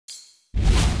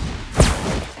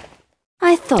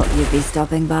I thought you'd be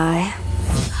stopping by.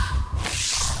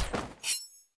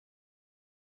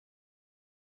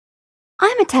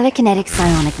 I'm a telekinetic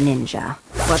psionic ninja.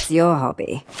 What's your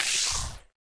hobby?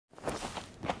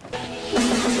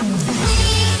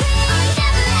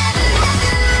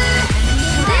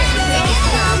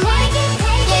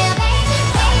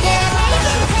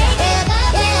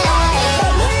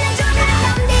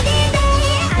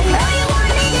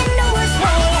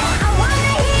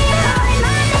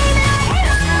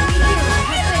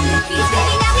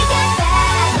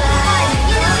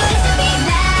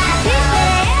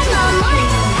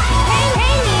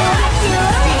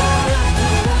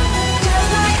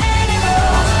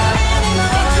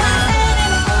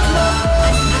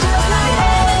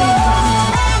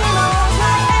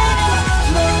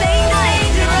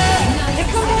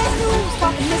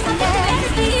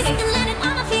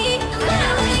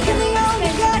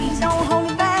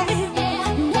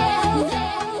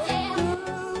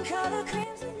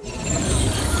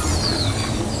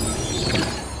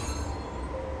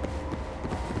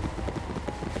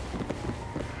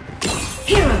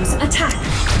 Heroes attack!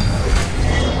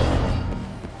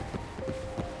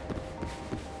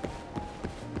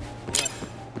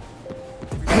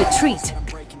 Retreat!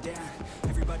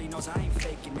 Everybody knows I ain't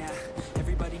faking now.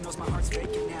 Everybody knows my heart's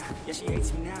faking now. Yeah, she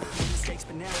hates me now. Mistakes,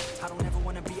 but now I don't ever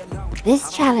want to be alone.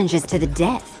 This challenge is to the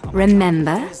death,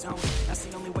 remember? That's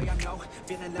the only way I know.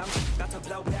 Feeling low, about to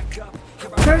blow back up.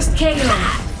 First KO!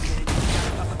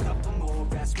 A couple more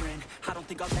best friend. I don't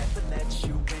think I'll ever let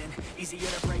you in. Easier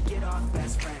to break it off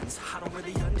best friends. I don't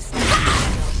really understand. I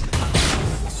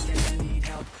need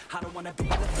help. I don't want to be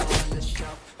the on the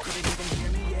shelf. Couldn't even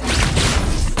hear me yet.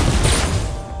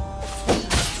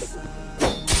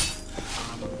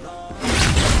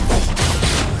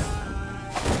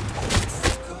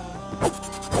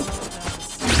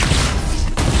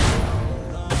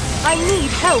 I need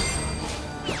help!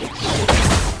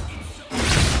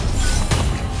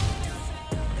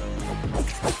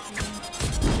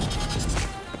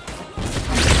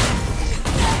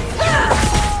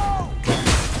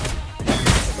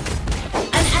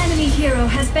 An enemy hero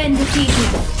has been defeated.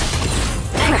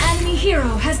 An enemy hero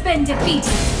has been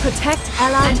defeated. Protect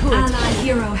allied An ally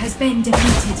hero has been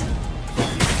defeated.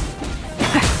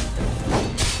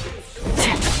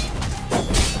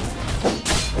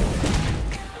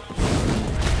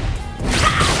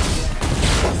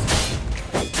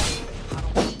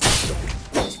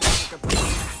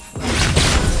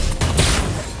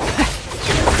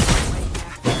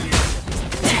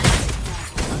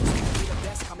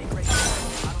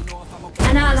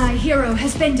 An ally hero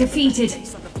has been defeated.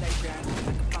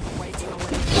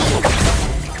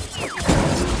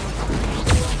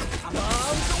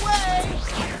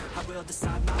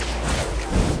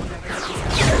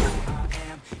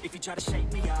 If you try to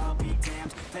shake me, I'll be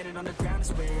damned. Landing on the ground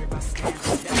is where I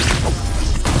stand.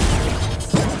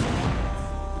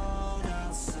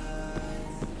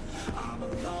 I'm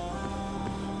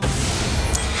alone.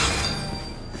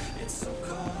 It's so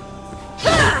cold.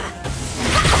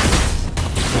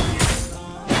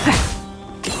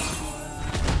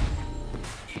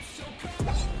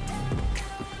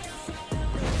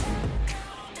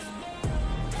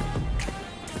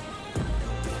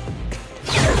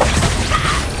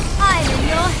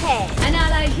 An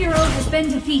ally hero has been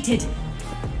defeated.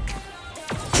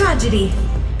 Tragedy.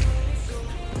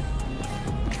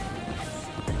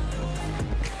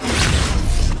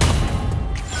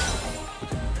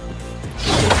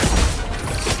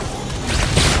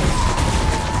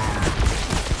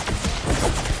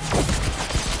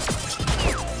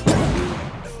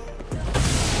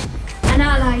 An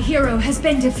ally hero has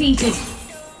been defeated.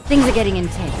 Things are getting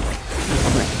intense.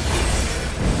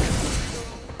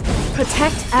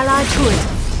 Protect allied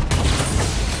turret.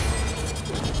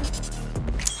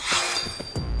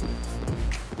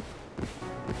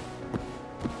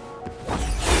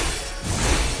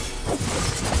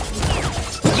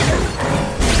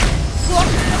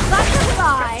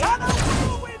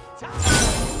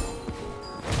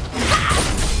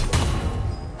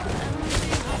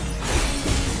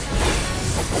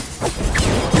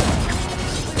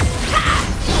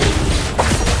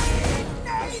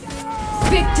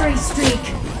 Victory streak!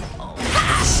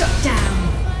 Shut down!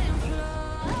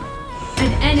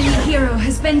 An enemy hero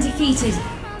has been defeated.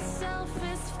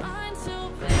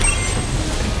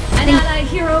 An ally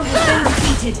hero has been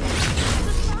defeated.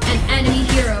 An enemy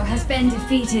hero has been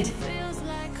defeated.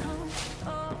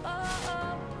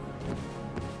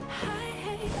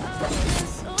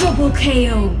 Double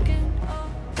KO!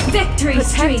 Victory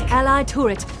streak! Protect allied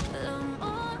turret.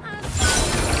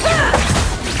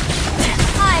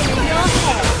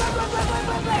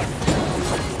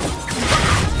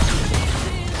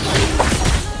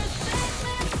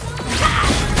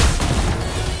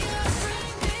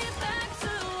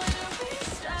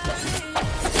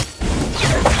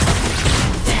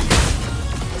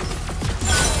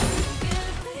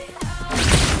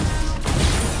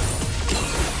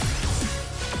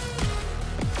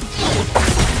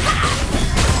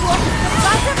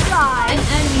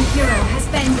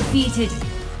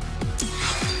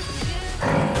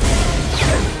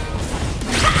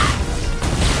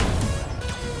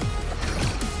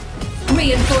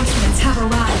 Reinforcements have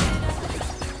arrived.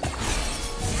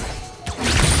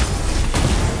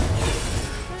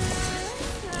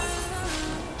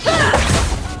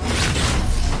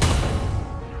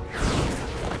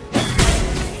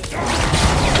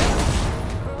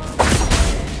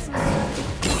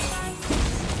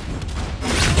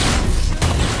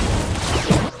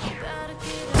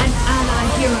 An ally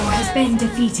hero has been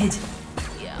defeated.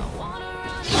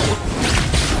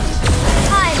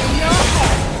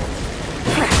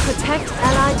 Protect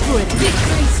allied turret.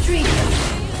 Victory streak.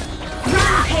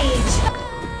 Rampage.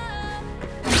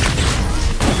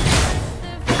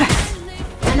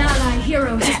 An ally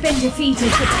hero has been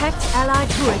defeated. Protect allied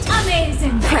turret.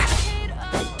 Amazing.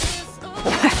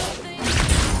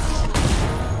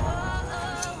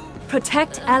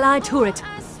 Protect allied turret.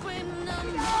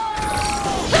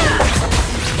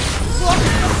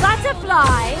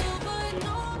 Butterfly.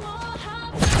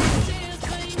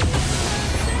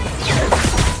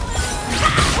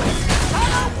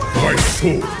 My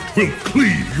sword will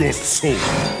cleave your soul.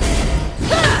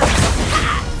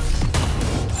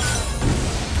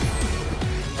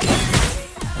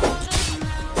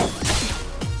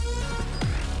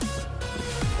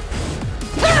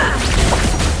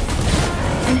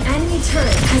 An enemy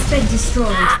turret has been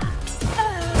destroyed.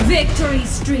 Victory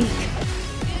streak.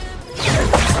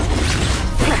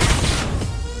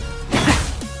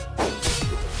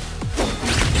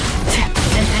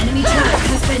 An enemy turret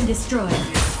has been destroyed.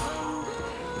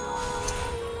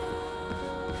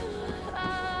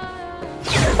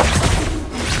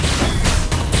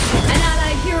 An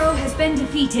allied hero has been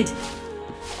defeated.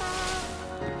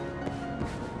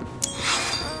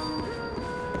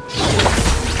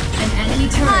 An enemy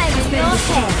turret has been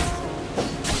destroyed.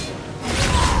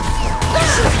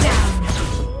 Shut down.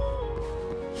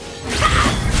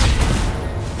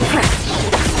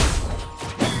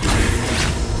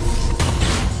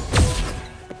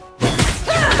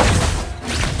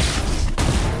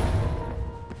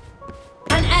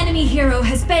 An enemy hero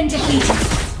has been defeated.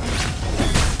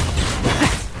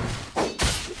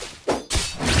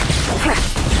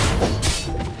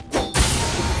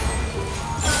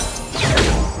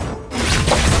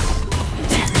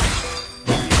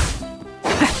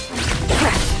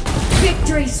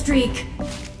 Victory streak.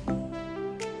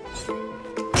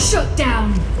 Shut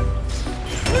down.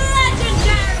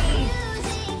 Legendary.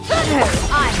 No,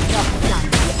 I'm not done.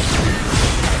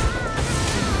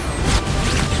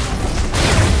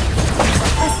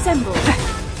 Assemble.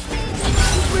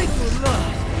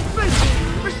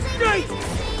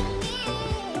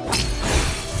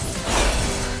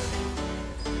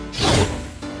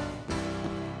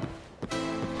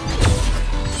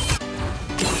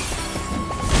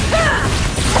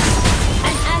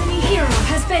 An enemy hero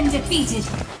has been defeated.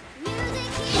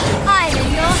 I'm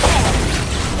in your head.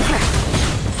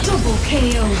 Double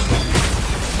KO.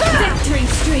 Victory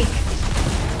streak.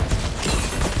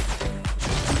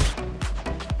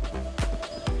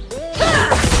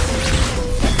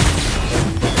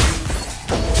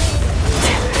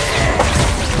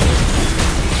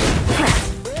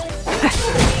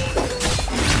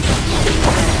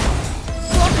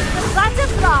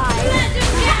 Butterfly.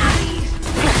 Legendary.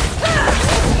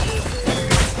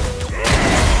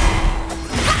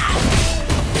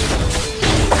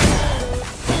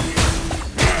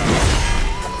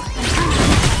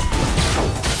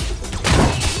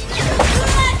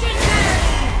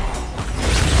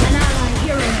 An ally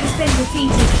hero has been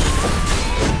defeated.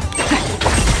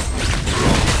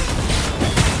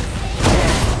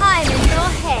 I'm in your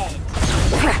head.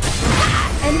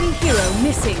 Enemy hero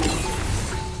missing.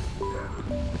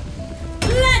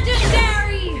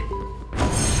 Legendary.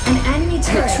 An enemy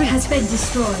turret has been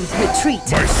destroyed. Retreat.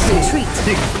 My sword Retreat.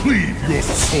 will cleave your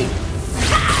soul.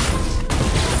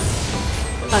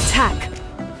 Attack.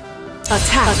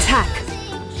 Attack. Attack.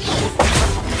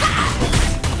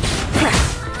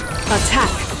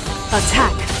 Attack.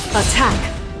 Attack. Attack.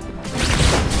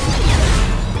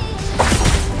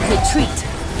 Retreat.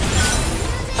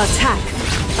 Attack.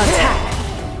 Attack.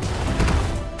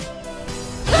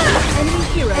 Enemy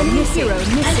hero missing.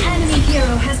 An enemy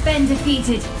hero has been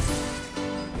defeated.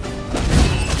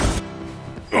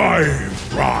 I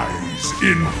rise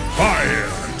in fire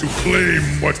to claim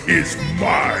what is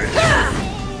mine.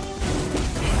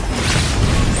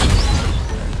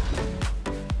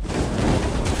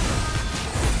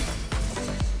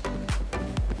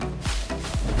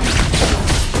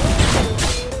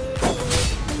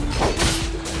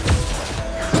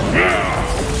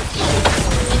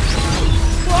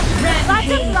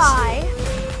 Butterfly.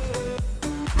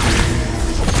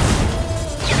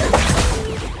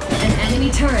 An enemy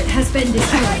turret has been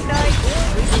destroyed.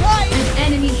 An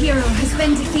enemy hero has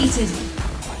been defeated.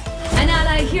 An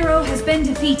ally hero has been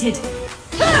defeated.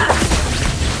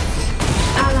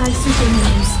 Ally super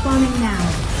minion spawning now.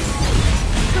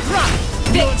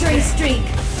 Victory streak.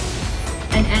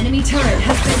 An enemy turret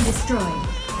has been destroyed.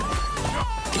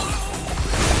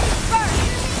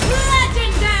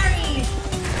 Legendary!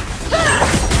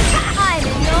 I'm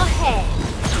in your head.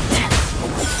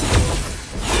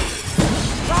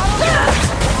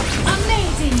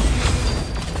 Amazing!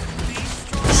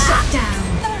 Shut down.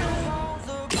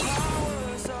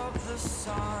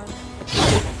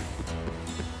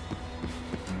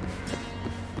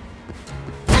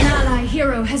 An ally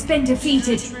hero has been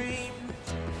defeated.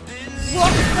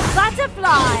 What's the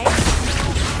butterfly?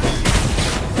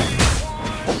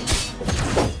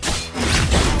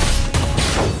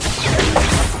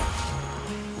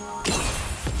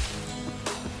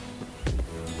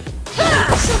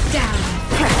 Shut down.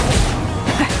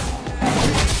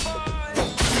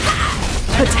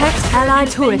 Protect allied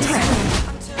turret.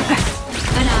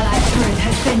 An ally turret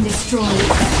has been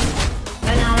destroyed.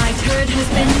 An ally turret has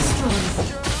been destroyed.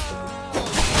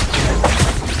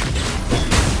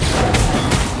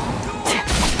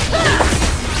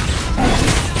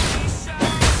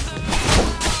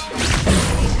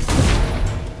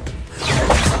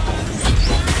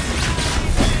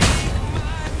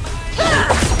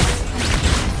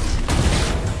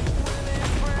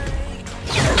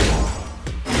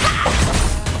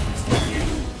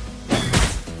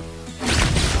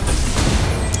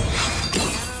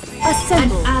 An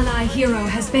ally hero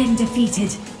has been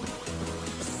defeated.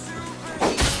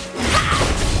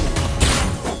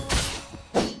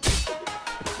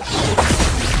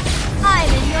 I'm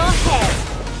in your head.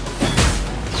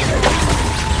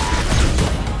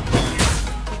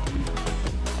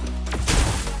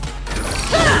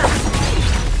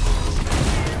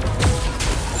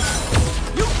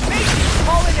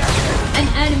 An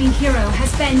enemy hero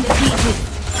has been defeated.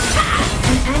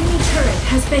 An enemy turret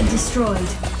has been destroyed.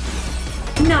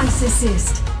 Nice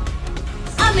assist.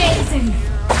 Amazing!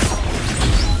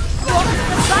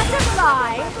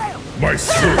 Butterfly. My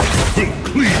sword will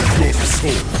cleave your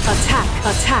soul. Attack,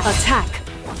 attack, attack.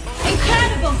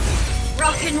 Incredible!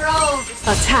 Rock and roll!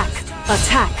 Attack,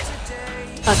 attack,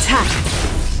 attack.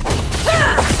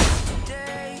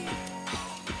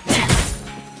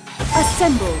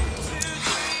 Assemble.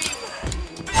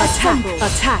 Assemble,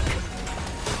 attack.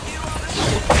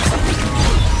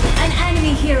 An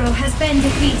enemy hero has been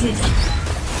defeated.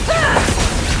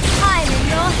 I'm in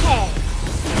your head.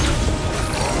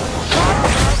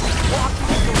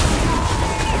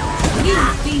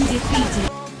 You've been defeated.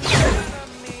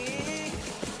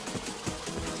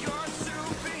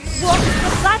 What's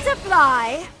the butterfly?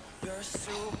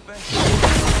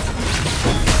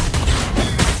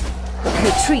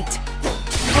 Retreat.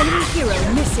 Enemy hero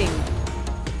missing.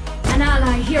 An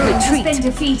ally hero has Retreat. been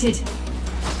defeated.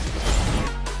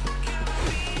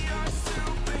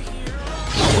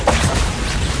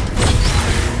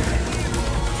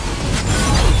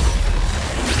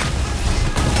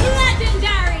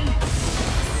 Legendary!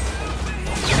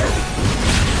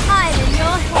 I'm in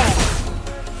your head.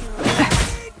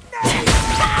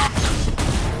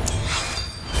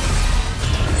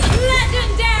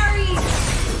 Legendary!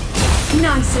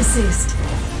 Nice assist.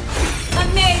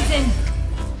 Amazing!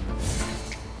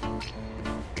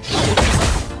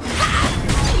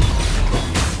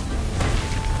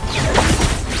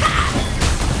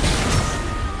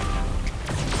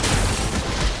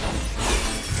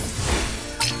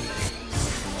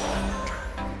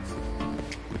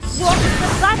 What's the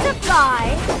butterfly?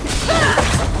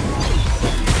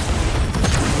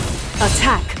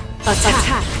 Attack,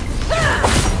 attack.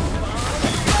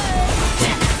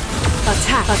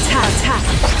 Attack, attack, attack.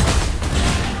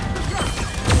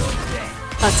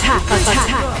 Attack,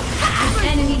 attack. An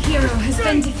enemy hero has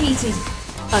been defeated.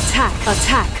 Attack,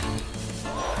 attack.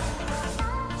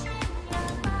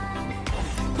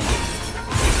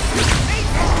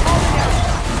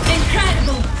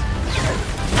 Incredible!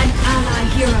 An ally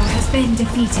hero has been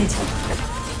defeated.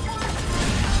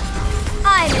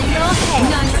 I'm in your head.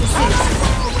 Nice assist.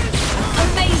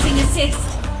 Amazing assist.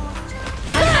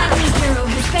 An enemy hero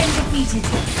has been defeated.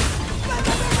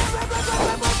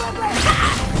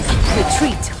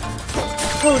 Retreat.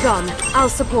 Hold on, I'll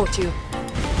support you.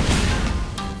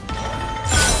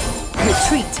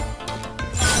 Retreat.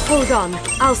 Hold on,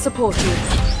 I'll support you.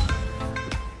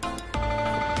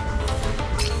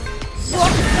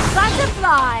 What's the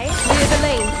butterfly? Clear the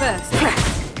lane first.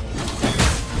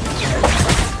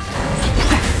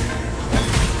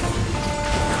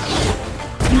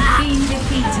 You've been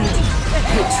defeated.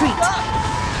 Retreat.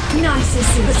 Nice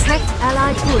assist. Protect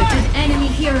allied turret. An enemy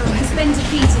hero has been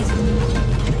defeated.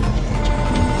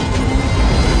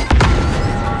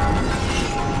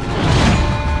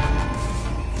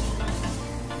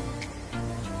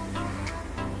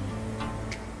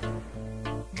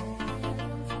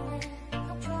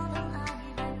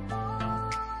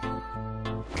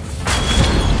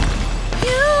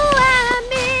 You and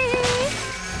me.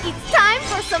 It's time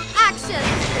for some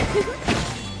action.